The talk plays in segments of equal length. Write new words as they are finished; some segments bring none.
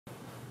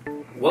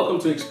Welcome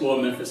to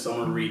Explore Memphis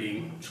Summer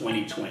Reading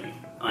 2020.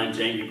 I'm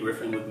Jamie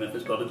Griffin with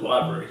Memphis Public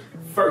Library.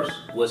 First,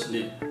 what's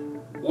new?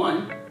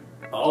 1,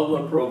 all of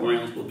our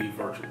programs will be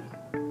virtual.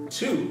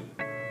 2,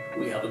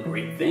 we have a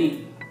great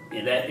theme,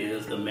 and that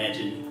is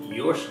Imagine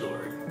Your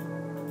Story.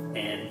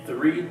 And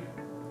 3,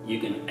 you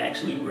can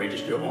actually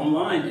register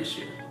online this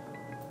year.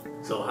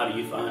 So how do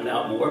you find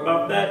out more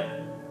about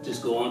that?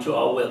 Just go onto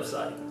our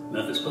website,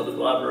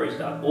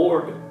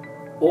 memphispubliclibraries.org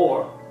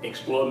or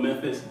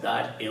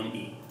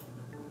explorememphis.me.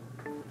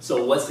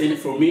 So what's in it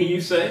for me,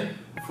 you say?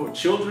 For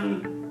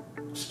children,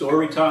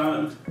 story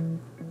times,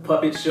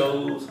 puppet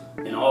shows,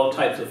 and all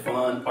types of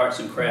fun arts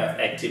and craft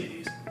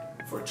activities.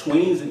 For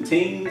tweens and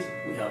teens,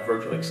 we have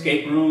virtual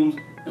escape rooms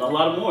and a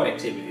lot of more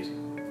activities.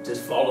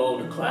 Just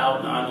follow the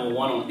Cloud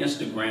 901 on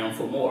Instagram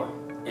for more.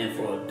 And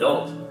for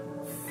adults,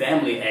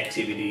 family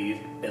activities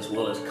as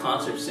well as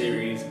concert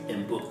series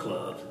and book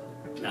clubs.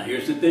 Now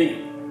here's the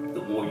thing,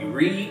 the more you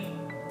read,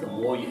 the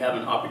more you have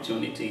an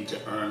opportunity to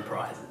earn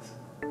prizes.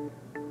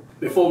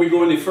 Before we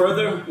go any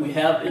further, we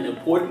have an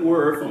important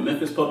word from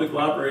Memphis Public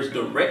Library's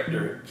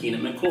director,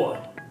 Keenan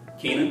McCloy.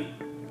 Keenan?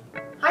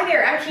 Hi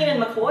there, I'm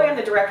Keenan McCloy. I'm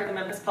the director of the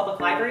Memphis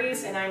Public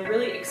Libraries, and I'm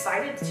really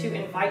excited to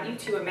invite you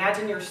to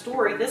imagine your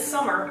story this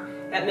summer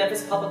at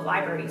Memphis Public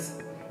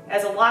Libraries.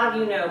 As a lot of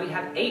you know, we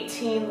have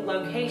 18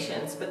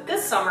 locations, but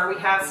this summer we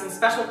have some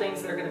special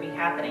things that are going to be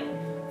happening.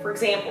 For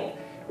example,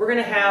 we're going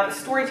to have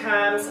story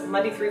times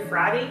Monday through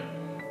Friday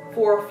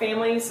for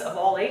families of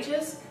all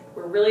ages.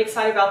 We're really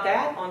excited about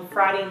that. On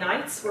Friday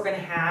nights, we're going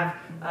to have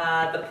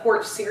the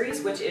Porch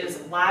Series, which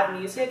is live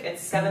music at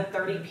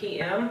 7:30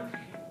 p.m.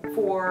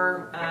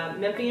 for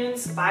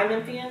Memphians, by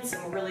Memphians,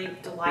 and we're really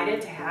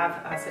delighted to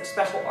have such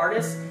special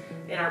artists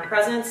in our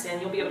presence, and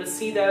you'll be able to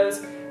see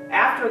those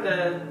after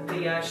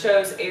the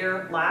shows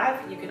air live.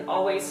 You can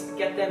always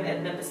get them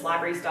at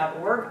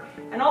memphislibraries.org.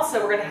 And also,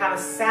 we're going to have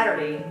a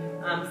Saturday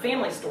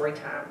family story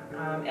time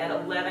at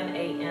 11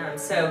 a.m.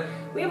 So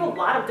we have a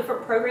lot of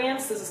different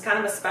programs. This is kind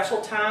of a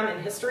special time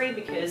in history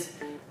because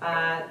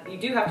you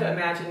do have to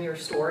imagine your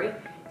story,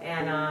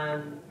 and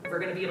we're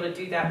going to be able to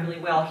do that really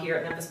well here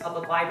at Memphis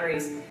Public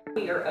Libraries.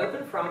 We are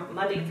open from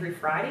Monday through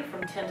Friday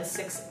from 10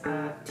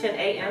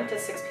 a.m. to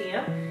 6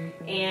 p.m.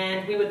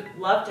 and we would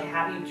love to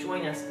have you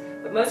join us.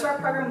 But most of our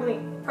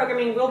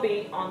programming will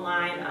be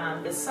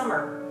online this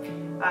summer.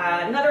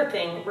 Another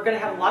thing, we're going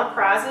to have a lot of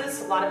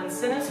prizes, a lot of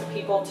incentives for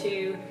people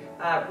to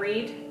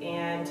read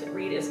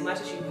as much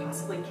as you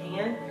possibly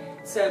can.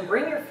 So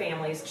bring your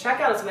families,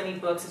 check out as many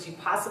books as you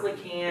possibly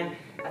can.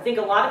 I think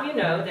a lot of you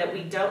know that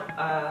we don't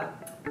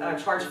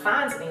charge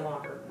fines any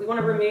longer. We want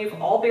to remove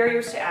all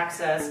barriers to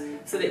access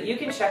so that you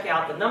can check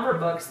out the number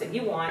of books that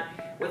you want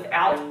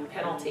without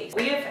penalty.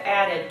 We have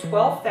added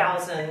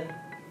 12,000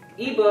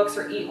 ebooks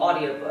or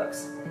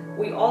e-audiobooks.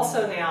 We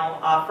also now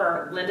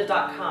offer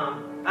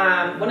lynda.com.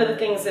 One of the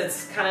things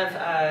that's kind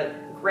of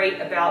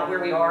great about where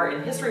we are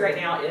in history right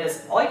now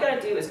is all you got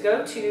to do is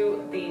go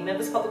to the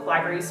Memphis Public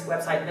Libraries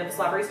website,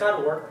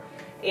 memphislibraries.org,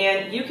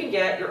 and you can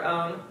get your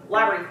own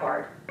library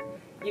card.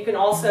 You can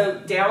also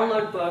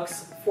download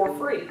books for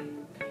free.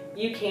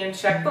 You can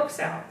check books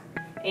out.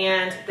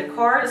 And the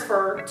card is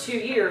for 2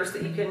 years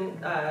that you can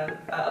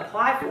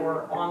apply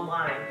for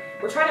online.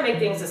 We're trying to make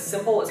things as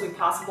simple as we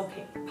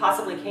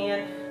possibly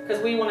can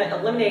because we want to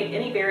eliminate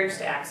any barriers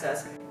to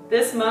access.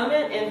 This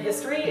moment in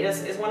history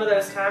is one of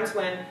those times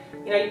when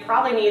you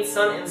probably need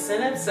some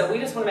incentive, so we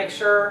just want to make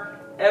sure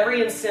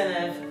every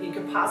incentive you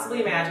could possibly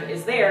imagine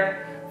is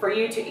there for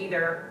you to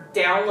either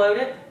download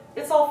it.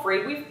 It's all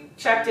free. We've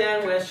checked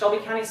in with Shelby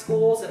County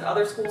schools and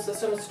other school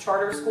systems,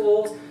 charter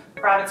schools,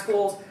 private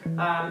schools,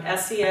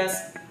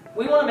 SCS.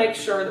 We want to make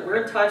sure that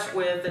we're in touch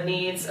with the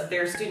needs of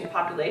their student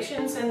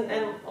populations, and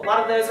a lot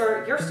of those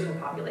are your student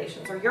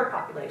populations or your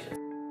populations.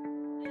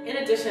 In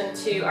addition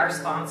to our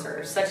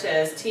sponsors, such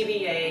as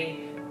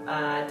TVA,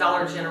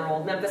 Dollar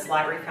General, Memphis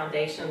Library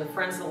Foundation, the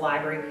Friends of the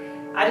Library,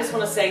 I just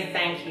want to say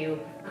thank you.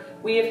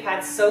 We have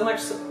had so much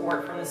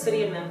support from the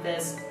city of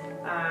Memphis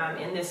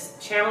in this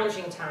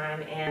challenging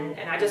time, and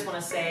I just want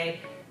to say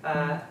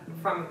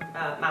from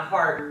my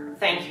heart,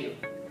 thank you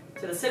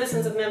to the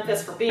citizens of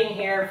Memphis for being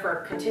here,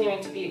 for continuing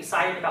to be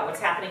excited about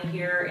what's happening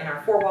here in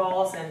our 4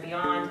 walls and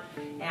beyond,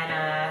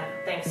 and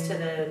thanks to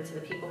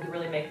the people who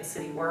really make the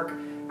city work.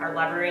 Our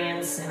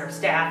librarians and our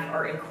staff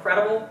are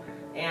incredible,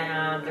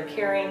 and they're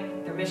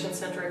caring, they're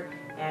mission-centric,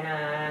 and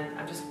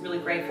I'm just really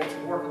grateful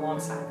to work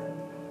alongside them.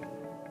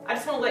 I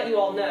just want to let you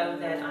all know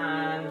that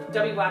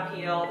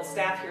WYPL, the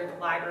staff here at the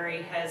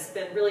library, has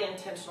been really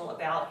intentional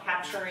about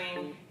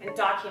capturing and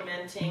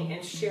documenting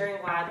and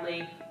sharing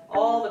widely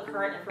all the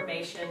current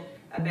information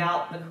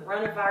about the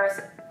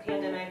coronavirus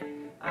pandemic,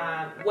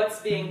 what's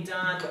being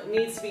done, what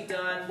needs to be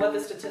done, what the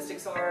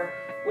statistics are,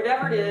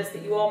 whatever it is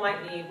that you all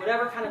might need,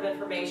 whatever kind of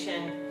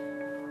information,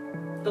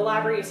 the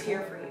library is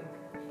here for you.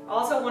 I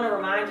also want to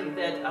remind you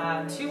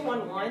that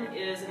 211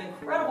 is an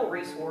incredible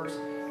resource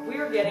we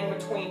are getting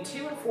between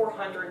 200 and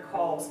 400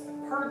 calls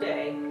per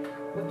day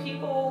with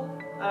people,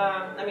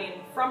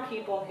 from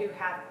people who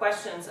have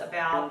questions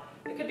about,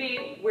 it could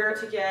be where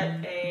to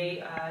get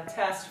a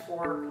test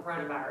for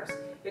coronavirus.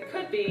 It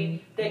could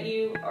be that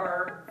you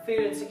are food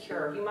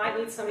insecure. You might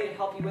need somebody to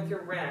help you with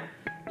your rent.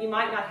 You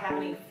might not have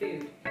any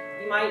food.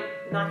 You might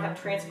not have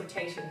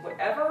transportation.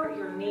 Whatever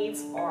your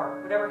needs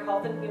are, whatever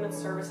Health and Human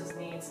Services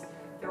needs,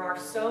 there are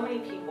so many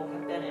people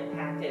have been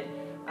impacted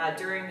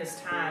during this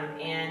time,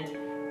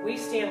 and we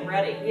stand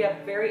ready. We have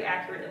very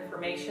accurate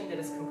information that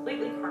is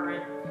completely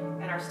current,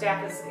 and our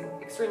staff is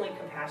extremely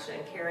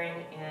compassionate and caring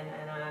and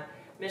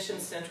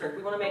mission-centric.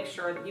 We want to make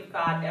sure that you've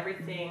got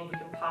everything we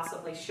can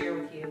possibly share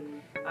with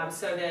you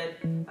so that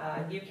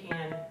you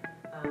can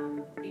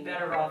be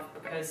better off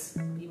because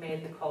you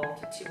made the call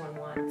to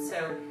 211.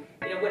 So,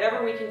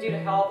 whatever we can do to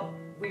help,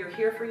 we are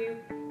here for you,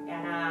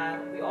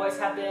 and we always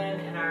have been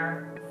in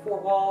our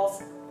four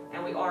walls,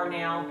 and we are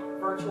now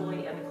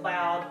virtually in the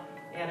cloud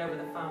and over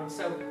the phone.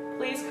 So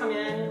please come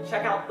in,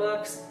 check out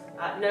books,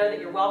 know that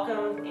you're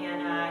welcome,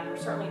 and you're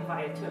certainly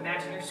invited to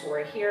imagine your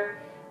story here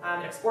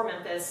at Explore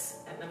Memphis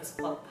at Memphis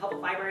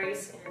Public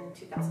Libraries in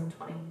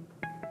 2020.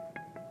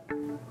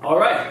 All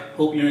right,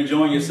 hope you're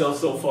enjoying yourself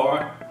so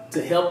far.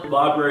 To help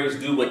libraries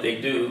do what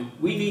they do,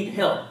 we need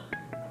help,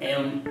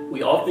 and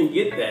we often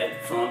get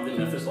that from the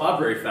Memphis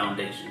Library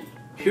Foundation.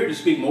 Here to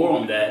speak more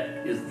on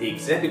that is the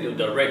Executive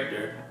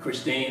Director,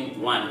 Christine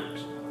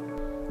Weinrich.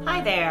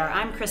 Hi there,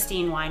 I'm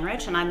Christine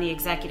Weinrich, and I'm the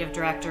Executive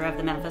Director of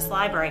the Memphis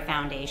Library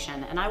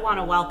Foundation, and I want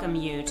to welcome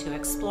you to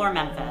Explore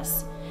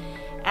Memphis.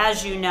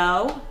 As you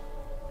know,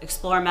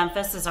 Explore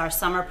Memphis is our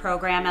summer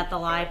program at the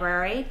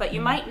library, but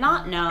you might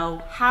not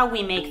know how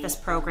we make this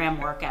program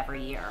work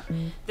every year.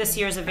 This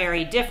year is a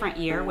very different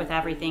year with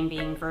everything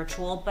being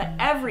virtual, but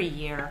every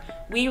year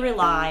we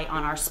rely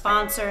on our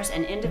sponsors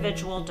and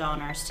individual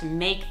donors to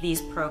make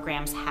these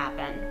programs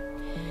happen.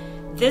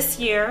 This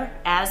year,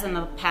 as in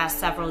the past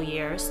several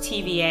years,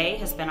 TVA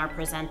has been our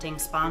presenting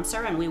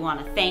sponsor, and we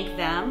want to thank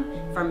them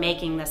for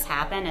making this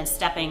happen and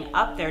stepping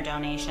up their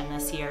donation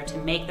this year to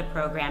make the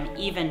program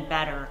even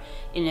better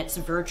in its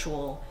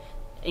virtual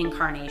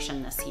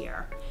incarnation this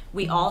year.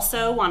 We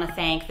also want to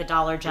thank the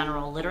Dollar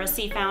General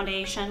Literacy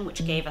Foundation,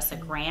 which gave us a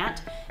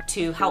grant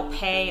to help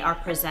pay our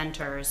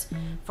presenters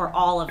for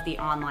all of the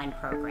online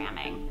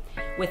programming.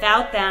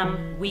 Without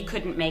them, we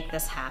couldn't make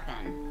this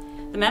happen.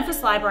 The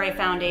Memphis Library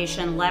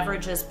Foundation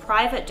leverages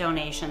private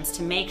donations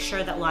to make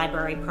sure that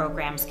library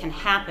programs can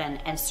happen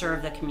and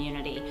serve the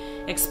community.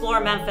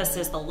 Explore Memphis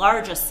is the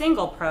largest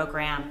single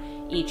program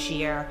each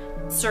year,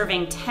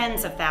 serving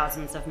tens of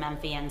thousands of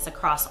Memphians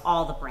across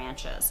all the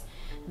branches.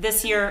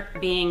 This year,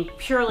 being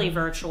purely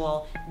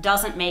virtual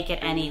doesn't make it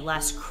any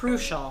less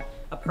crucial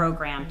a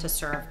program to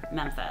serve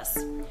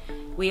Memphis.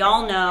 We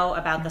all know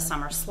about the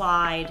summer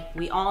slide.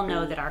 We all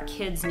know that our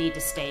kids need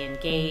to stay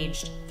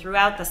engaged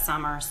throughout the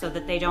summer so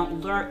that they don't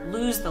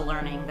lose the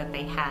learning that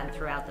they had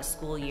throughout the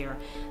school year.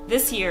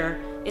 This year,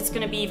 it's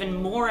going to be even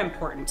more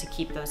important to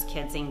keep those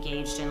kids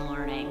engaged in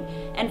learning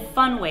and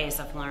fun ways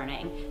of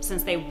learning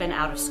since they've been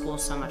out of school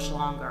so much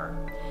longer.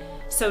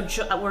 So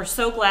we're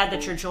so glad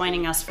that you're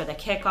joining us for the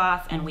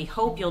kickoff, and we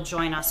hope you'll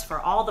join us for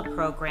all the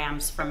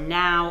programs from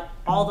now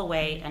all the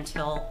way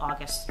until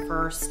August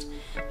 1st,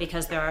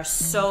 because there are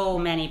so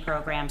many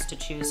programs to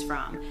choose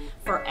from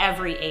for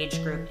every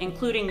age group,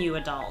 including you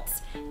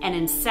adults, and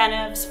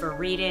incentives for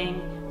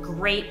reading,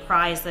 great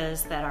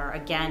prizes that are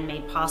again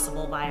made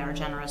possible by our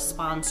generous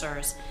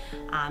sponsors.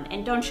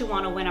 And don't you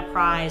want to win a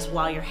prize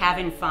while you're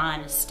having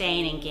fun,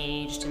 staying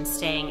engaged, and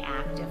staying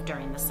active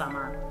during the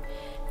summer?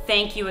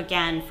 Thank you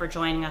again for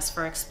joining us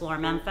for Explore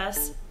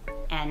Memphis.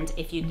 And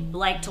if you'd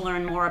like to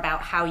learn more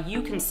about how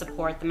you can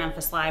support the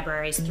Memphis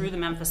Libraries through the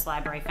Memphis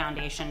Library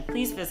Foundation,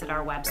 please visit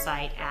our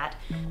website at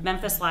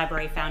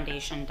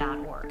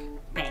memphislibraryfoundation.org.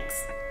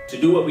 Thanks. To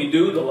do what we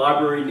do, the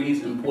library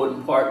needs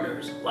important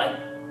partners like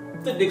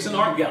the Dixon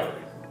Art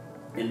Gallery.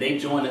 And they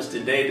join us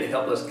today to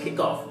help us kick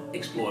off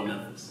Explore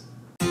Memphis.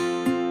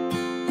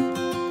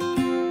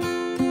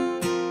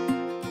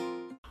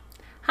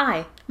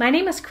 Hi, my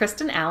name is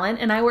Kristen Allen,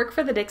 and I work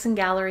for the Dixon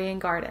Gallery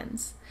and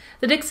Gardens.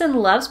 The Dixon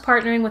loves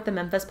partnering with the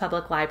Memphis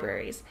Public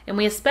Libraries, and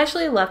we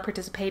especially love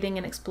participating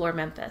in Explore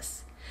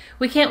Memphis.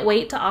 We can't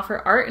wait to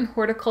offer art and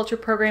horticulture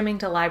programming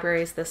to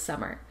libraries this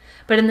summer.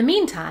 But in the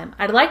meantime,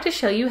 I'd like to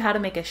show you how to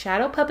make a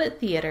shadow puppet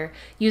theater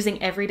using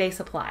everyday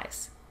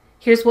supplies.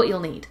 Here's what you'll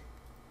need.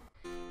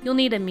 You'll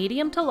need a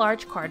medium to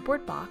large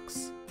cardboard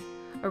box,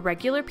 a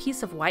regular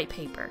piece of white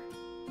paper,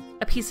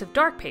 a piece of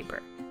dark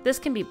paper. This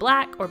can be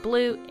black or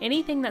blue,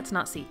 anything that's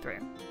not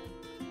see-through.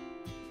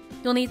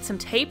 You'll need some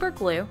tape or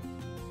glue,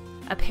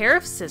 a pair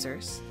of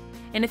scissors,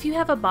 and if you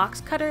have a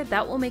box cutter,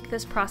 that will make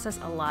this process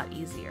a lot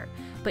easier,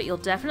 but you'll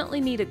definitely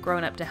need a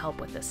grown-up to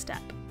help with this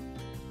step.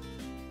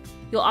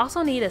 You'll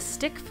also need a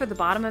stick for the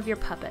bottom of your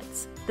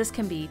puppets. This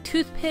can be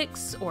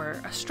toothpicks or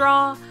a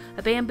straw,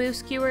 a bamboo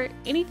skewer,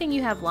 anything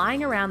you have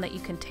lying around that you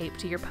can tape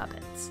to your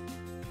puppets.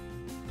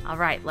 All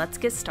right, let's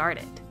get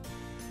started.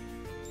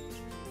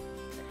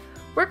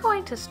 We're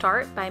going to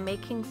start by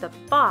making the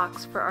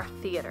box for our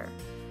theater.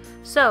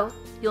 So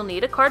you'll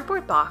need a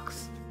cardboard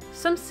box,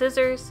 some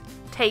scissors,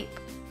 tape,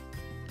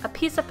 a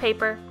piece of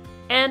paper,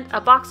 and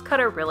a box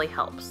cutter really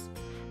helps.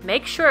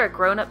 Make sure a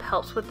grown-up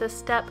helps with this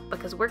step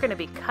because we're going to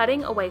be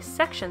cutting away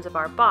sections of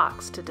our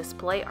box to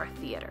display our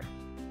theater.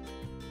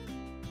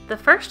 The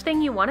first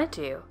thing you want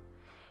to do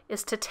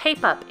is to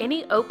tape up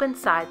any open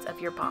sides of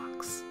your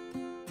box.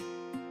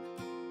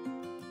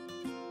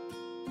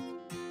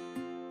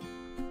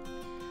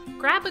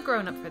 Grab a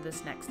grown-up for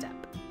this next step.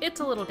 It's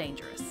a little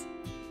dangerous.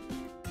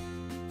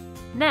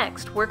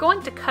 Next, we're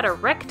going to cut a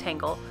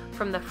rectangle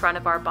from the front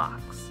of our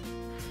box.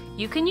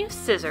 You can use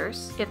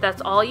scissors if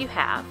that's all you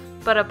have,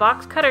 but a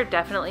box cutter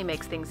definitely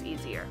makes things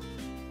easier.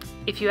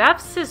 If you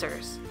have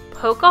scissors,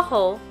 poke a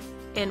hole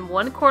in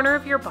one corner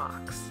of your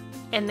box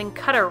and then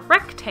cut a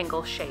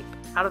rectangle shape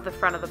out of the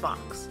front of the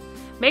box.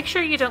 Make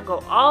sure you don't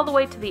go all the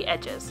way to the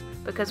edges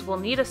because we'll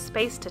need a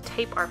space to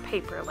tape our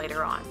paper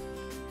later on.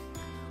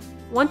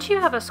 Once you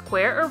have a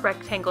square or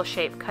rectangle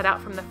shape cut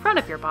out from the front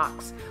of your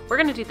box, we're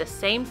going to do the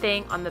same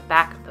thing on the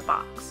back of the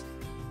box.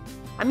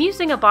 I'm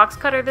using a box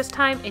cutter this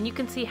time, and you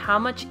can see how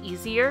much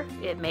easier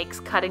it makes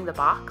cutting the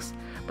box,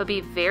 but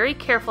be very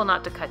careful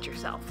not to cut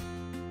yourself.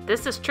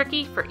 This is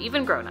tricky for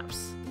even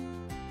grown-ups.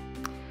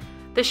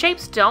 The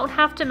shapes don't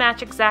have to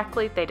match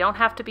exactly, they don't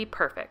have to be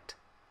perfect.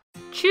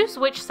 Choose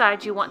which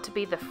side you want to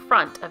be the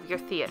front of your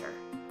theater.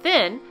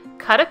 Then,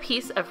 cut a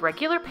piece of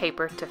regular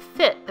paper to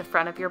fit the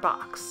front of your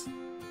box.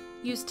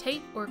 Use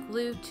tape or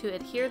glue to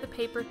adhere the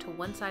paper to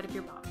one side of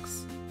your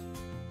box.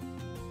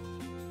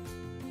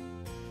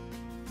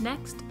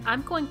 Next,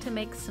 I'm going to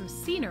make some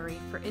scenery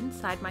for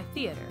inside my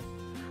theater.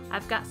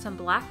 I've got some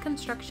black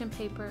construction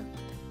paper,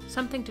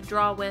 something to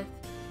draw with,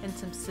 and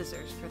some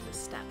scissors for this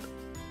step.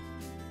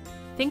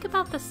 Think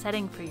about the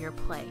setting for your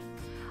play.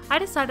 I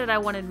decided I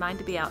wanted mine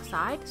to be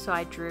outside, so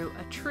I drew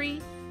a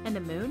tree and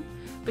a moon,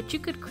 but you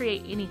could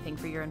create anything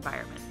for your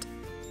environment.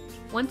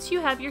 Once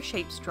you have your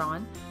shapes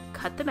drawn,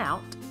 cut them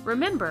out.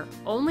 Remember,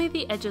 only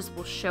the edges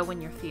will show in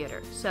your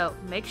theater, so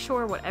make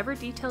sure whatever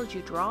details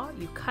you draw,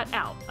 you cut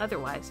out,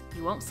 otherwise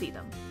you won't see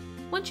them.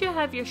 Once you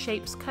have your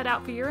shapes cut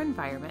out for your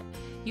environment,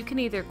 you can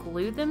either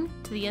glue them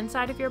to the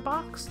inside of your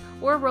box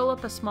or roll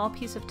up a small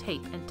piece of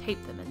tape and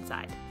tape them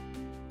inside.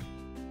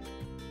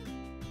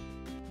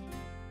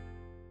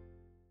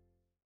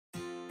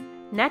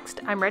 Next,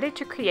 I'm ready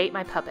to create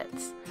my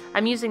puppets.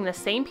 I'm using the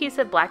same piece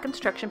of black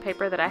construction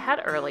paper that I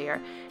had earlier,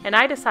 and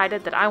I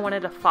decided that I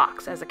wanted a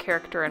fox as a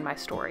character in my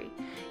story.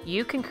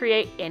 You can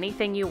create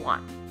anything you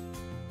want.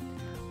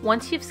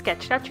 Once you've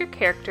sketched out your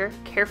character,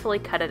 carefully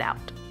cut it out.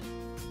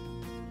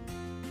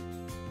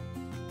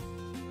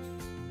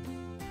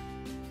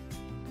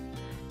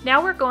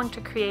 Now we're going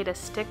to create a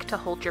stick to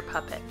hold your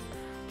puppet.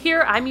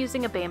 Here I'm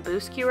using a bamboo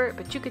skewer,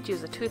 but you could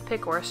use a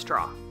toothpick or a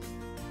straw.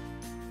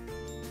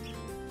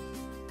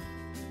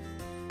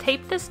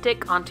 Tape the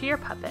stick onto your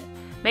puppet.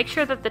 Make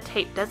sure that the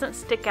tape doesn't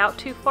stick out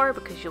too far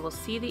because you will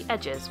see the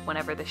edges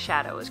whenever the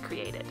shadow is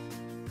created.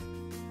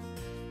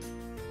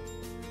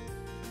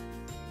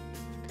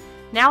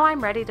 Now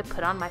I'm ready to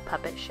put on my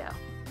puppet show.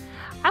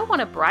 I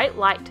want a bright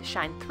light to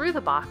shine through the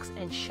box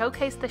and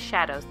showcase the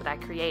shadows that I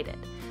created.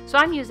 So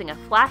I'm using a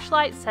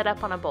flashlight set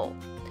up on a bowl.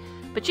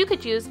 But you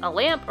could use a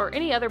lamp or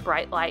any other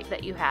bright light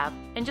that you have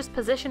and just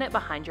position it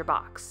behind your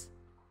box.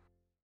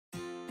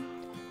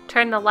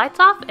 Turn the lights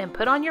off and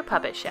put on your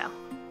puppet show.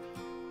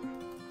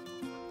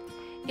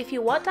 If you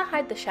want to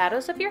hide the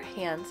shadows of your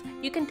hands,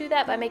 you can do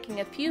that by making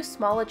a few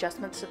small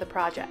adjustments to the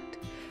project.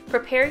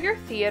 Prepare your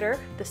theater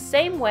the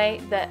same way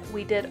that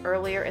we did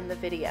earlier in the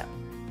video.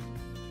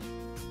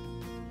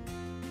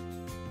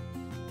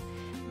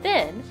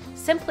 Then,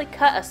 simply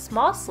cut a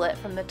small slit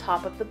from the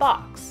top of the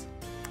box.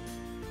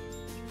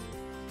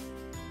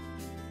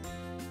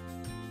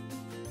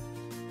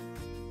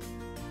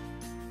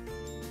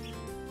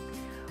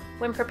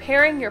 When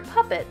preparing your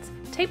puppets,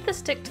 tape the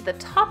stick to the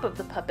top of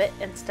the puppet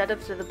instead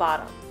of to the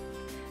bottom.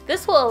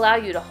 This will allow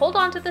you to hold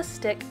onto the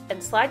stick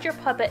and slide your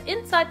puppet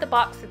inside the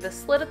box through the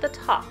slit at the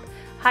top,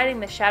 hiding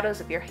the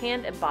shadows of your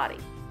hand and body.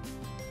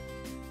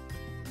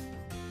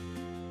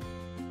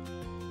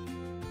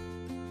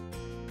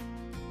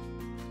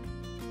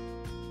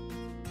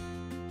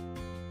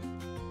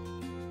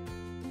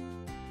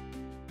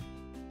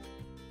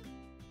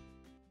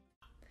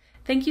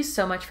 Thank you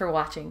so much for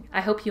watching.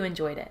 I hope you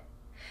enjoyed it.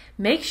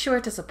 Make sure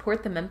to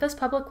support the Memphis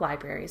Public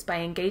Libraries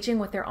by engaging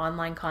with their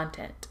online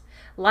content.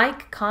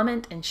 Like,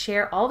 comment, and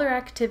share all their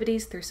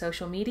activities through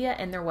social media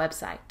and their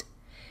website.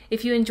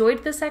 If you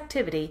enjoyed this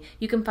activity,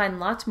 you can find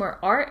lots more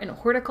art and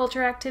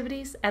horticulture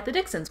activities at the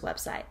Dixon's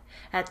website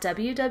at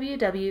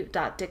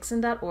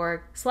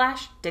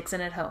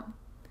www.dixon.org/DixonAtHome.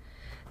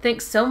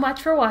 Thanks so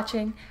much for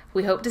watching.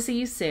 We hope to see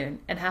you soon,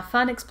 and have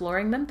fun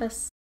exploring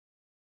Memphis.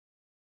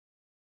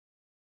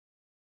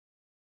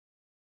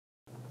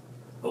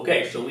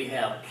 Okay, so we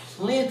have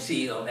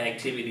plenty of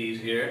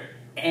activities here,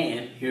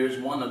 and here's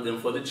one of them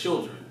for the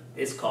children.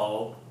 It's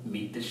called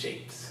Meet the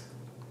Shapes.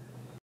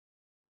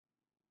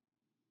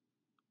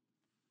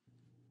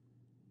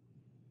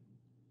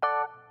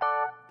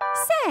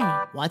 Hey,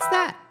 What's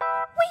that?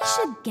 we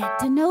should get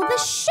to know the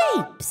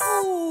shapes.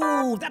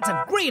 Oh, that's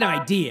a great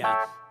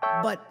idea.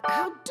 But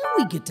how do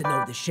we get to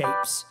know the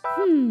shapes?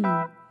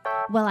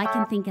 Well, I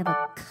can think of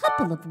a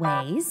couple of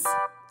ways.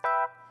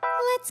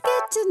 Let's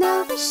get to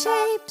know the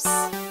shapes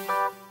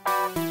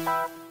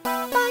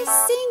by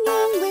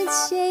singing with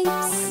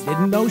shapes.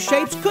 Didn't know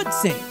shapes could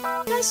sing.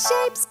 The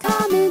shapes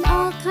come in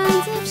all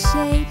kinds of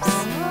shapes.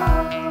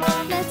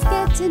 Let's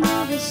get to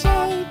know the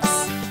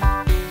shapes.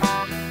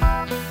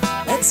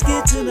 Let's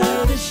get to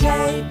know the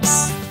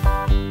shapes.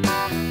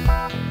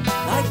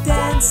 Like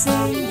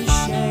dancing the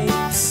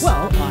shapes.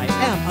 Well, I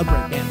am a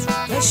great dancer.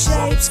 The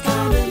shapes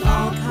come in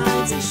all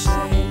kinds of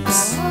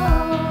shapes.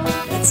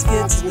 Let's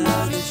get to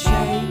know the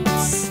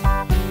shapes.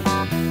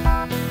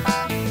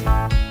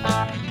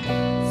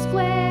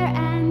 Square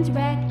and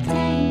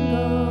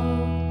rectangle.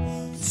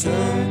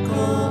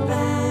 Circle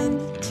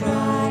and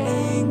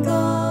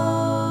triangle.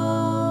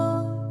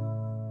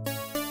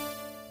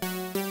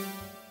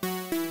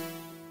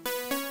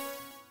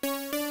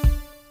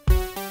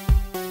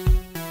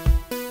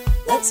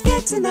 Let's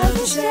get to know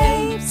the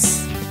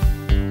shapes.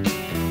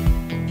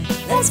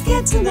 Let's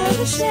get to know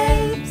the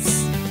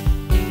shapes.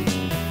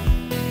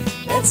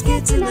 Let's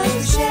get to know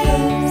the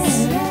shapes.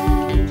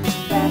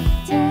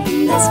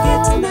 Let's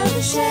get to know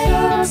the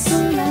shapes.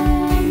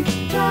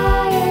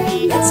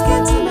 Let's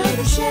get to know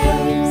the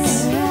shapes.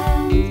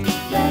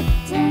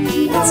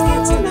 Let's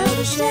get to know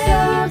the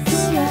shapes.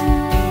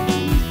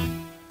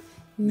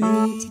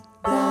 Meet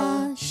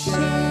the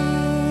shapes.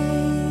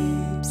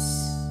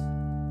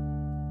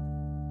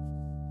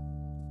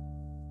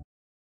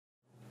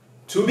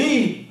 To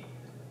be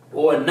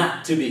or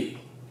not to be?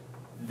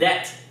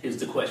 That is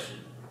the question.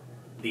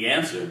 The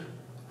answer,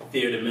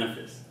 Theater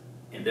Memphis.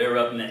 And they're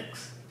up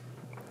next.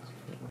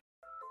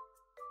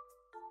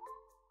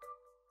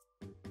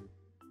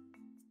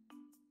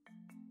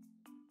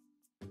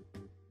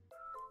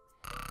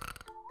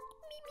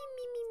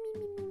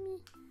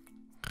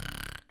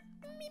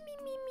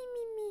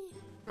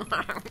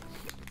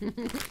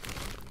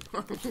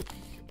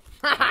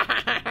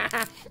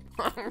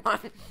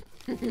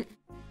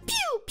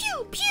 Pew,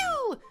 pew,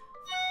 pew!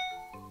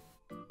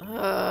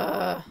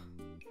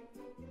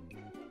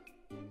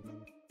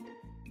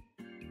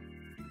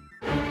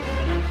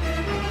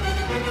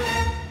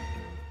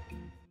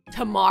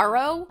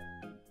 Tomorrow?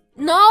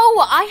 No,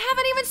 I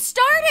haven't even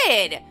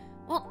started!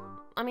 Well,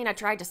 I mean, I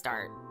tried to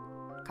start.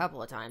 A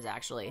couple of times,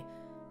 actually.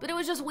 But it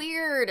was just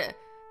weird.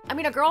 I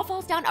mean, a girl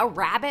falls down a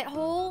rabbit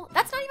hole?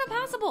 That's not even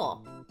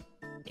possible.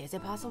 Is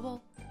it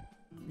possible?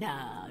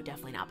 No,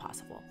 definitely not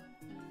possible.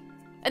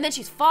 And then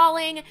she's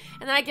falling, and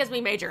then that gives me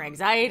major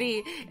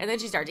anxiety, and then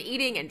she starts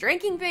eating and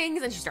drinking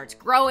things, and she starts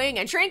growing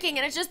and shrinking,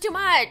 and it's just too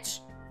much.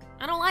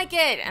 I don't like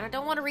it, and I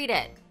don't want to read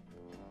it.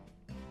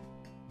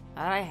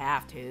 But I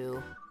have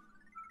to.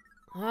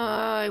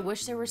 I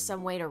wish there was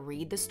some way to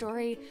read the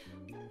story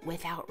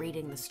without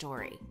reading the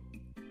story.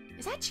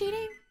 Is that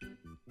cheating?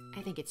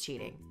 I think it's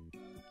cheating.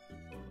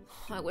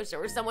 I wish there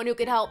was someone who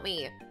could help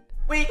me.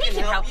 We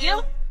can help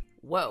you.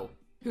 Whoa,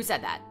 who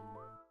said that?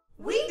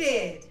 We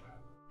did.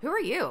 Who are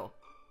you?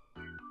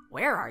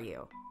 Where are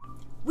you?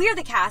 We're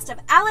the cast of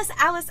Alice,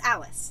 Alice,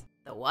 Alice.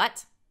 The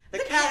what? The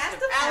cast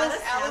of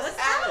Alice, Alice,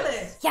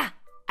 Alice. Yeah,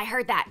 I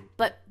heard that,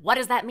 but what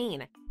does that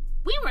mean?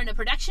 We were in a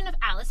production of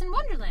Alice in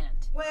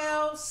Wonderland.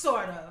 Well,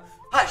 sort of.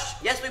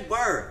 Hush, yes we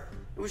were.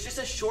 It was just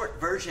a short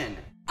version.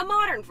 A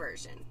modern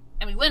version.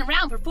 And we went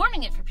around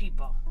performing it for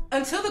people.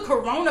 Until the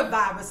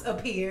coronavirus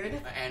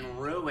appeared. And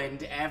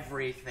ruined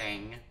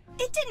everything.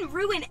 It didn't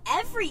ruin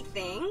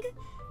everything.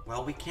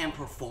 Well, we can't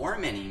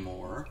perform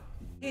anymore.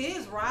 He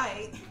is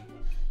right.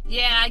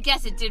 Yeah, I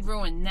guess it did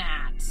ruin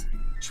that.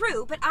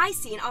 True, but I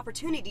see an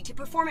opportunity to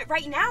perform it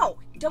right now.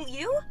 Don't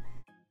you?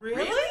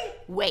 Really?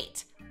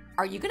 Wait,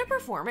 are you gonna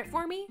perform it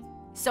for me?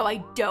 So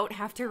I don't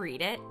have to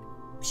read it?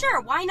 Sure,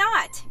 why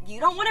not? You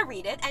don't want to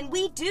read it, and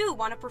we do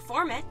want to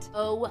perform it.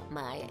 Oh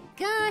my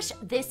gosh,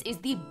 this is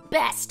the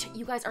best.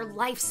 You guys are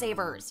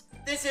lifesavers.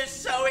 This is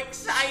so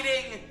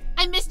exciting.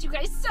 I missed you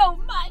guys so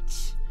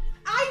much.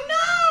 I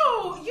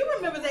know! You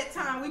remember that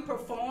time we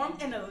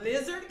performed and a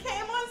lizard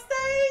came on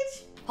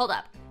stage? Hold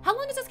up, how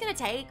long is this gonna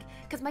take?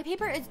 Because my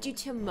paper is due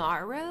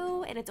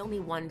tomorrow and it's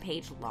only 1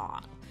 page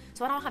long.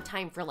 So I don't have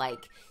time for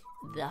like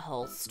the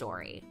whole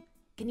story.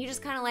 Can you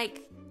just kind of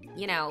like,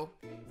 you know,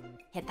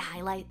 hit the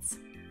highlights?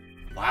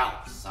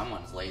 Wow,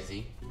 someone's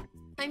lazy.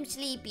 I'm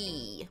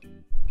sleepy.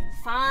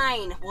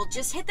 Fine, we'll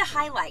just hit the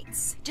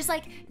highlights. Just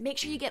like make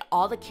sure you get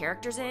all the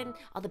characters in,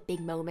 all the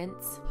big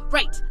moments.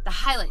 Right, the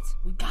highlights.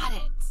 We got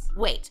it.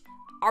 Wait,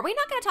 are we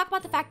not going to talk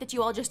about the fact that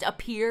you all just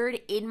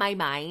appeared in my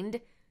mind?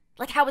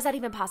 Like, how is that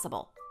even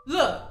possible?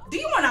 Look, do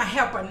you want our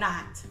help or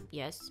not?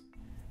 Yes.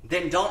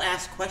 Then don't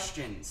ask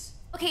questions.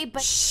 Okay,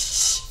 but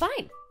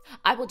fine.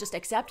 I will just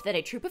accept that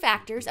a troupe of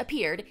actors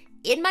appeared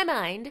in my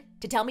mind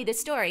to tell me this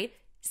story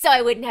so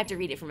I wouldn't have to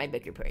read it from my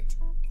book report.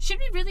 Should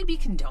we really be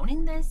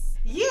condoning this?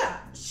 Yeah,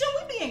 should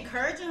we be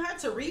encouraging her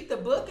to read the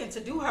book and to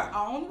do her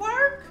own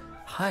work?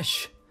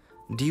 Hush.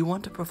 Do you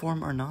want to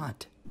perform or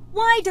not?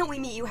 Why don't we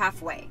meet you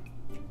halfway?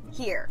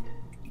 Here,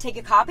 take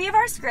a copy of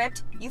our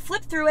script, you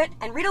flip through it,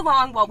 and read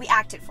along while we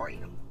act it for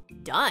you.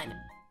 Done.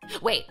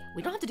 Wait,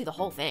 we don't have to do the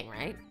whole thing,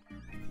 right?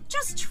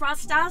 Just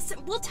trust us.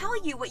 We'll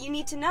tell you what you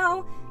need to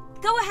know.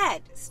 Go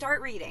ahead,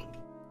 start reading.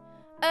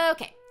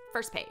 Okay,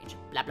 first page.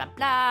 Blah, blah,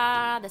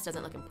 blah. This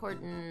doesn't look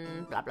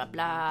important. Blah, blah,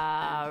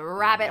 blah.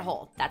 Rabbit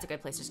hole. That's a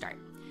good place to start.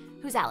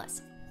 Who's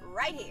Alice?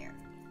 Right here.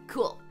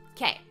 Cool.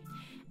 Okay.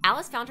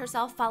 Alice found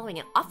herself following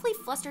an awfully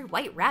flustered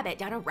white rabbit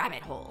down a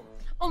rabbit hole.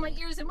 Oh, my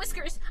ears and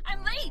whiskers.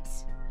 I'm late.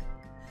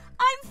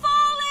 I'm falling!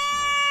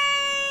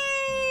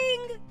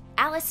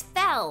 Alice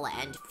fell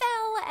and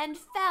fell and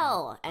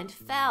fell and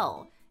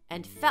fell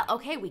and fell.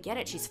 Okay, we get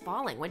it. She's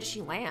falling. When does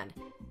she land?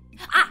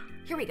 Ah,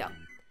 here we go.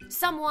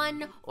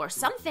 Someone or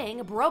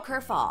something broke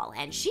her fall,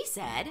 and she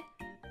said,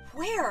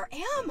 Where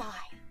am I?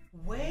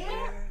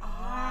 Where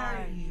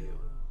are you?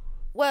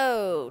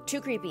 Whoa, too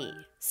creepy.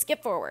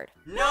 Skip forward.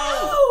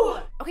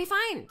 No! Okay,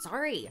 fine.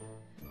 Sorry.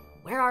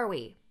 Where are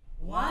we?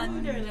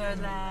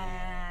 Wonderland.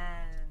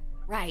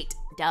 Right,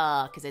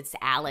 duh, because it's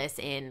Alice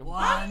in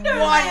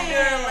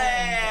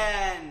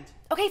Wonderland!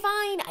 Okay,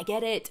 fine, I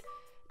get it.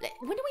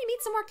 When do we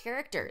meet some more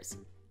characters?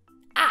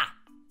 Ah,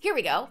 here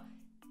we go.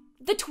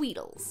 The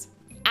Tweedles.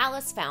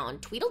 Alice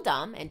found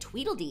Tweedledum and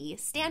Tweedledee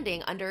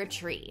standing under a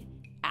tree.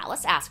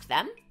 Alice asked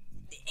them,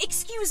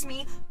 Excuse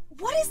me,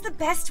 what is the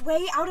best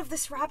way out of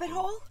this rabbit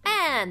hole?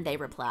 And they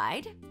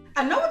replied,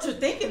 I know what you're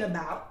thinking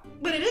about,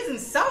 but it isn't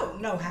so,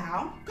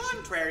 no-how.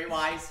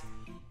 Contrary-wise,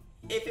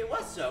 if it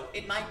was so,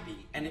 it might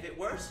be, and if it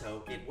were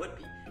so, it would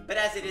be. But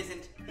as it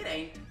isn't, it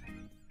ain't.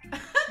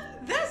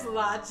 That's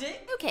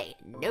logic. Okay,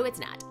 no it's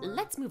not.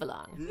 Let's move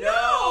along.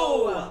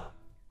 No!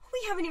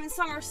 We haven't even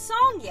sung our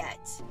song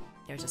yet.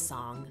 There's a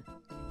song.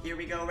 Here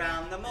we go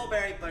round the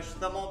mulberry bush,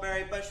 the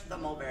mulberry bush, the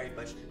mulberry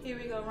bush. Here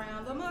we go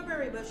round the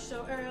mulberry bush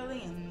so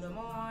early in the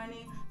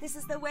morning. This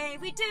is the way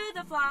we do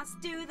the floss,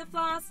 do the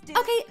floss, do.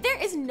 Okay,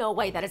 there is no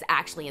way that is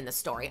actually in the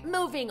story.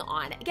 Moving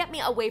on. Get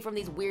me away from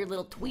these weird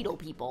little Tweedle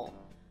people.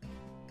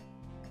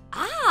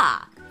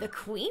 Ah, the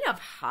Queen of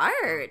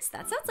Hearts.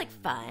 That sounds like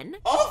fun.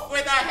 Off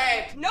with her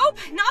head! Nope,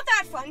 not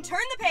that fun. Turn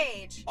the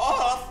page.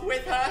 Off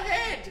with her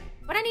head!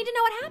 But I need to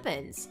know what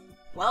happens.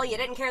 Well, you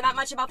didn't care that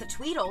much about the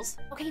Tweedles.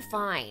 Okay,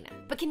 fine.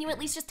 But can you at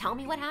least just tell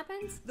me what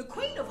happens? The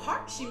Queen of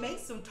Hearts, she made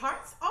some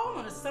tarts all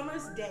on a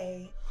summer's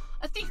day.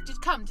 A thief did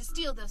come to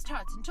steal those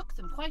tarts and took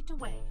them quite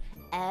away.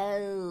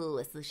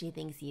 Oh, so she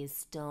thinks you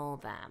stole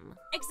them.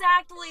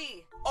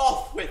 Exactly.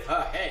 Off with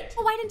her head!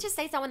 Well, why didn't you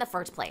say so in the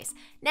first place?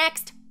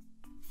 Next.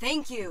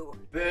 Thank you.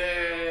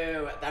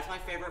 Boo! That's my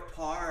favorite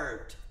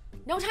part.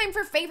 No time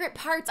for favorite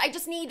parts. I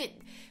just need,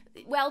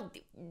 well,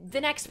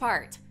 the next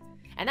part.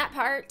 And that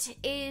part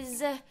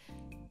is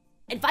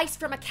advice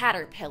from a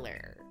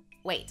caterpillar.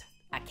 Wait,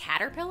 a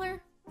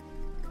caterpillar?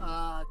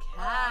 A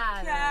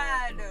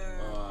caterpillar.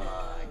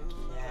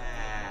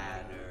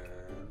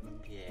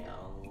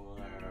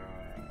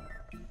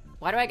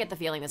 Why do I get the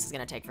feeling this is going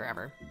to take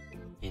forever?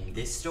 In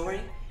this story,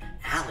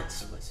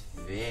 Alice was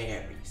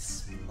very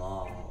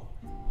small.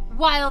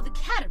 While the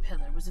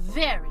caterpillar was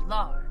very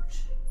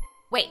large.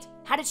 Wait,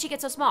 how did she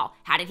get so small?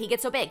 How did he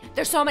get so big?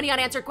 There's so many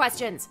unanswered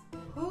questions.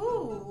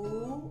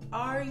 Who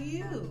are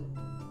you?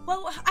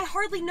 Well, I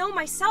hardly know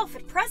myself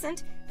at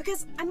present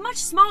because I'm much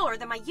smaller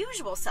than my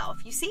usual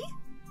self, you see?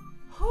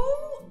 Who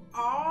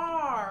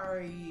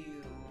are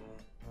you?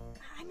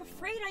 I'm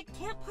afraid I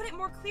can't put it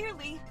more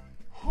clearly.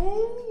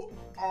 Who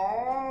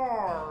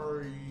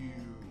are you?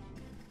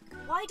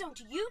 Why don't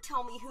you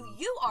tell me who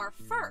you are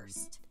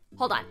first?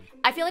 Hold on.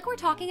 I feel like we're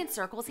talking in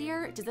circles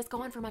here. Does this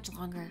go on for much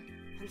longer?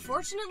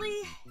 Unfortunately,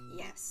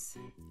 yes.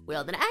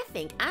 Well, then I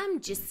think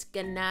I'm just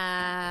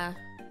gonna...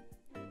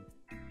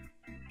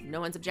 No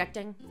one's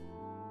objecting?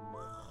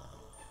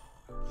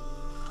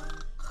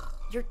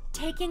 You're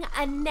taking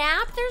a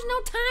nap? There's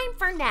no time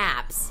for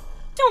naps.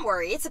 Don't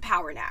worry, it's a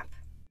power nap.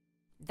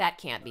 That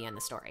can't be in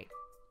the story.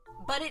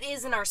 But it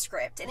is in our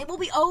script, and it will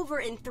be over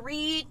in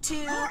 3,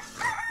 2...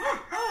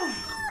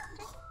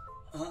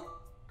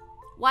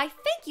 Why,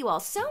 thank you all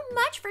so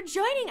much for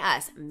joining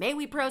us. May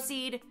we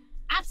proceed?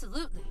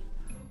 Absolutely.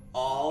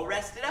 All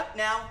rested up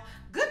now.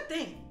 Good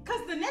thing,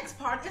 because the next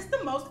part is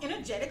the most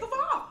energetic of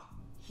all.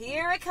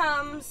 Here it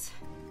comes.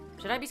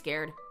 Should I be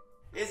scared?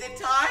 Is it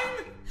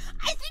time?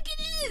 I think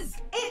it is.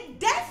 It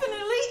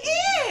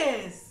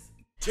definitely is.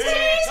 Tea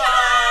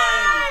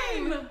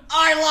time!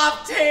 I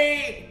love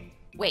tea!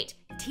 Wait,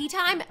 tea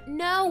time?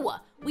 No!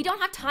 We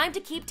don't have time to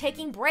keep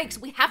taking breaks.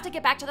 We have to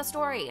get back to the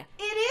story.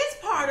 It is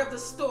part of the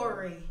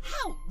story.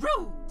 How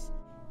rude.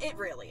 It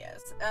really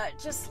is.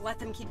 Just let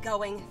them keep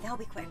going. They'll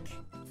be quick.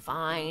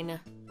 Fine.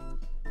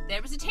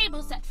 There was a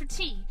table set for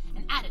tea,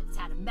 and at it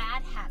sat a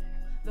Mad Hatter.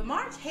 The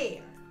March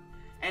Hare.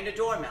 And a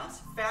dormouse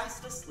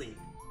fast asleep.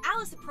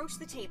 Alice approached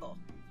the table.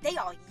 They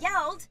all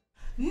yelled,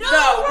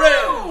 No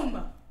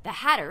room! The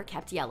Hatter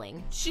kept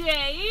yelling,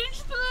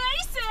 Change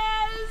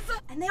places!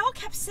 And they all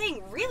kept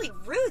saying really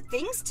rude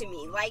things to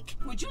me, like,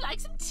 Would you like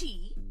some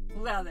tea?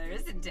 Well, there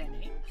isn't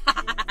any.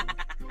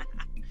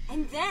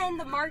 And then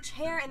the March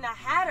Hare and the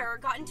Hatter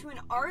got into an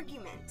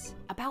argument.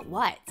 About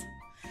what?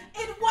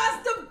 It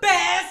was the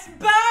best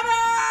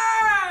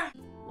butter!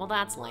 Well,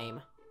 that's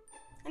lame.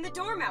 And the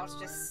dormouse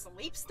just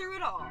sleeps through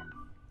it all.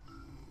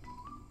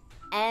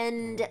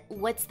 And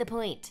what's the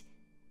point?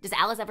 Does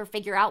Alice ever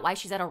figure out why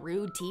she's at a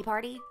rude tea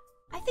party?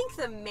 I think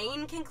the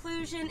main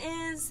conclusion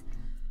is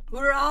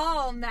we're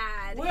all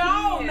mad. We're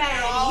all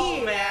mad We're all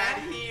here.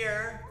 mad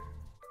here.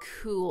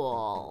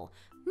 Cool.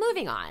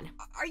 Moving on.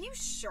 Are you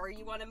sure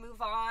you want to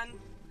move on?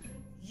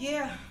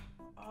 Yeah,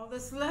 all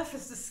that's left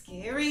is the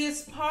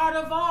scariest part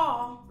of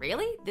all.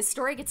 Really? This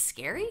story gets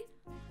scary?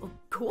 Well,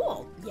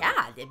 cool.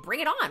 Yeah,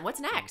 bring it on. What's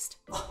next?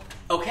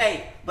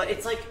 Okay, but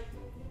it's like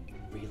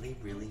really,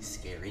 really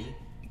scary.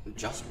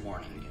 Just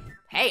warning you.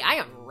 Hey, I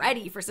am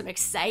ready for some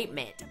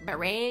excitement.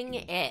 Bring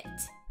it.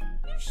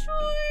 You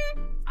sure?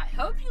 I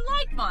hope you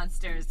like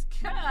monsters,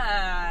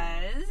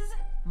 'cause...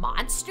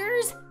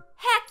 Monsters?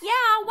 Heck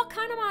yeah, what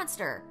kind of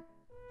monster?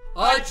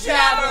 A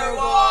Jabberwock!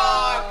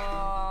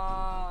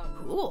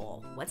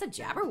 Cool. What's a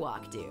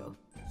Jabberwock do?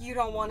 You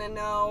don't want to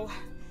know.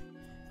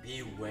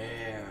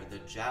 Beware the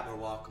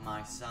Jabberwock,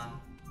 my son.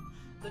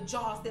 The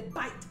jaws that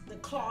bite, the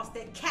claws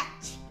that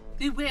catch.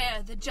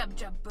 Beware the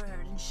jub-jub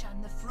bird and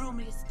shun the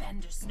frumiest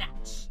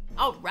bandersnatch.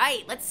 All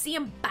right, let's see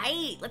him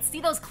bite. Let's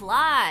see those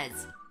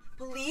claws.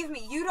 Believe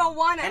me, you don't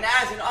want to. And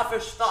as in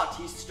uffish thought,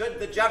 he stood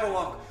the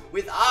Jabberwock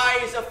with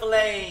eyes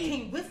aflame.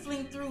 Came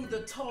whiffling through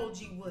the told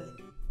you would.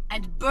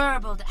 And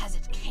burbled as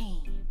it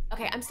came.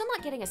 Okay, I'm still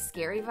not getting a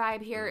scary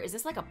vibe here. Is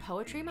this like a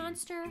poetry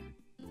monster?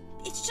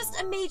 It's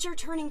just a major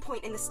turning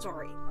point in the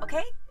story,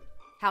 okay?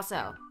 How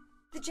so?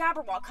 The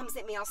Jabberwock comes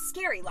at me all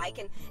scary-like,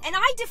 and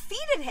I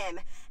defeated him.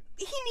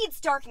 He needs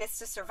darkness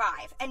to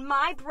survive, and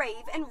my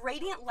brave and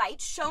radiant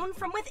light shone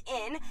from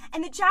within,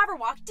 and the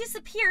Jabberwock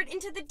disappeared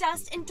into the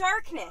dust and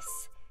darkness.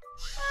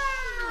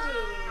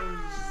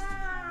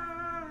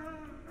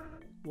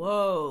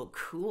 Whoa,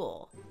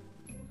 cool.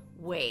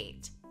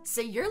 Wait,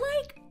 so you're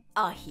like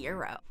a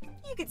hero?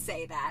 You could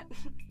say that.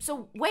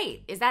 So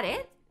wait, is that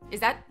it? Is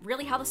that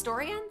really how the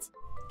story ends?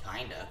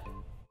 Kinda.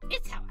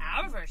 It's how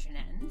our version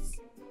ends.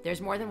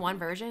 There's more than one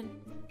version?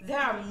 There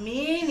are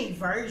many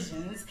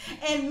versions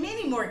and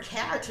many more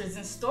characters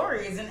and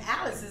stories in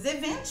Alice's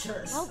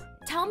adventures. Well,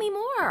 tell me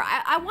more.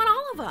 I want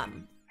all of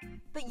them.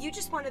 But you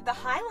just wanted the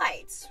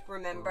highlights,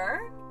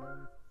 remember?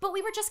 But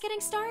we were just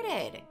getting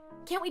started.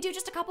 Can't we do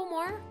just a couple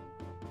more?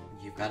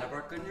 You've got to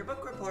work on your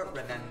book report,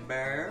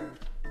 remember?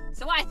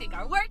 So I think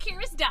our work here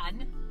is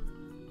done.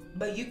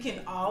 But you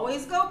can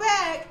always go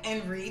back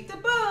and read the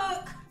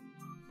book.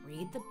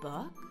 Read the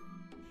book?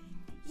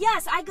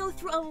 Yes, I go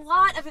through a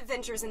lot of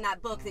adventures in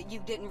that book that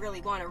you didn't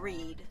really want to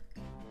read.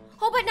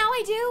 Oh, but now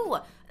I do.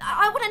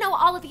 I want to know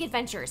all of the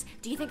adventures.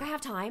 Do you think I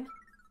have time?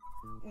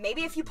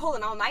 Maybe if you pull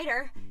an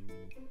all-nighter.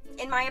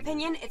 In my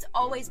opinion, it's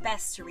always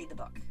best to read the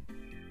book.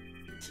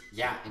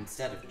 Yeah,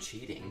 instead of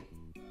cheating.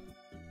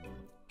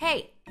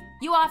 Hey,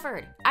 you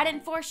offered. I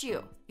didn't force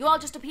you. You all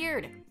just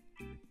appeared.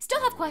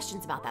 Still have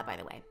questions about that, by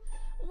the way.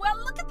 Well,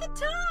 look at the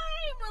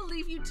time. We'll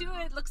leave you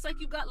to it. Looks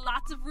like you've got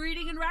lots of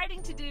reading and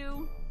writing to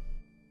do.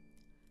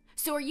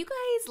 So are you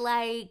guys,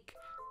 like,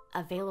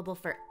 available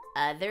for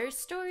other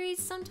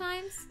stories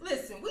sometimes?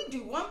 Listen, we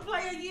do one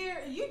play a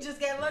year, and you just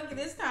got lucky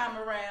this time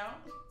around.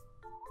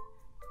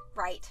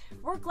 Right.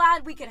 We're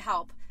glad we could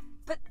help.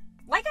 But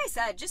like I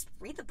said, just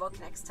read the book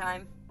next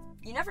time.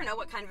 You never know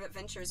what kind of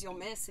adventures you'll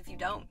miss if you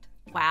don't.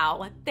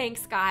 Wow,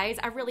 thanks guys.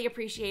 I really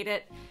appreciate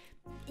it.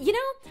 You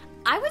know,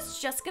 I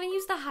was just gonna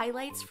use the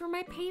highlights for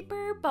my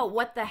paper, but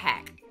what the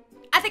heck?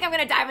 I think I'm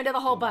gonna dive into the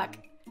whole book.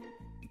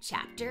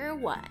 Chapter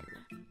 1.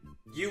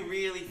 You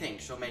really think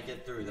she'll make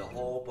it through the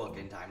whole book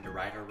in time to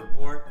write her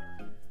report?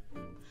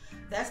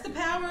 That's the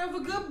power of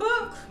a good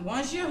book.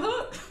 Once you're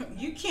hooked,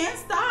 you can't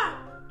stop.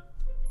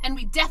 And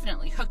we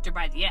definitely hooked her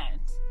by the end.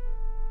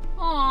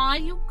 Aw,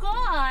 you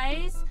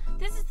guys.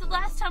 This is the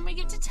last time we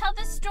get to tell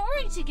this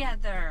story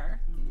together.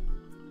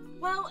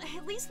 Well,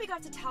 at least we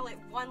got to tell it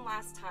one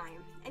last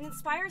time and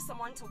inspire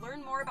someone to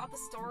learn more about the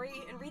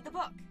story and read the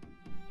book.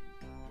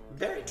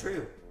 Very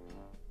true.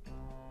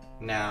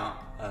 Now,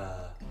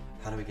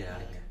 how do we get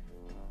out of here?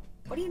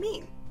 What do you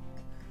mean?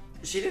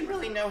 She didn't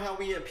really know how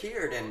we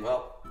appeared, and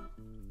well,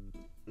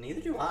 neither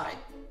do I.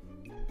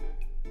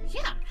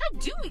 Yeah, how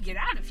do we get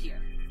out of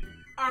here?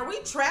 Are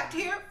we trapped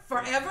here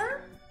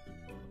forever?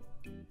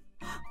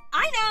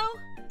 I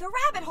know! The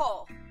rabbit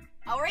hole!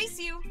 I'll race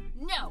you.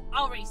 No,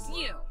 I'll race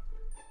you.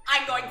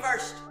 I'm going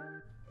first.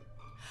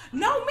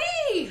 No,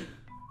 me!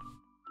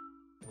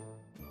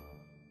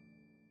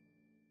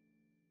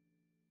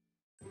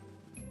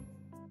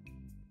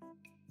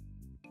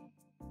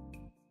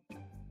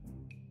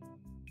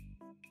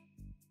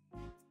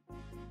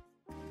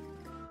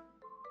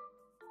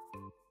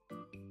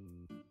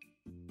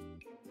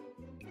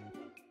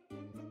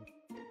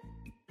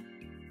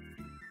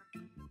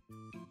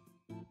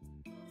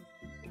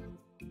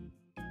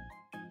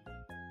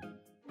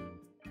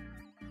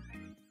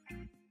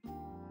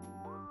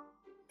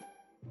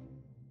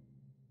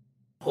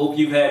 Hope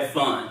you've had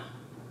fun.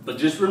 But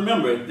just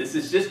remember, this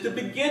is just the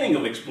beginning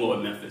of Explore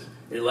Memphis.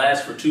 It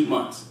lasts for 2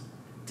 months.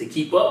 To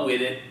keep up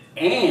with it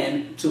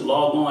and to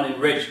log on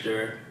and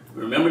register,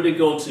 Remember to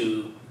go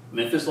to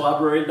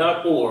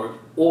memphislibrary.org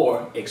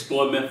or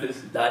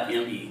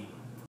explorememphis.me.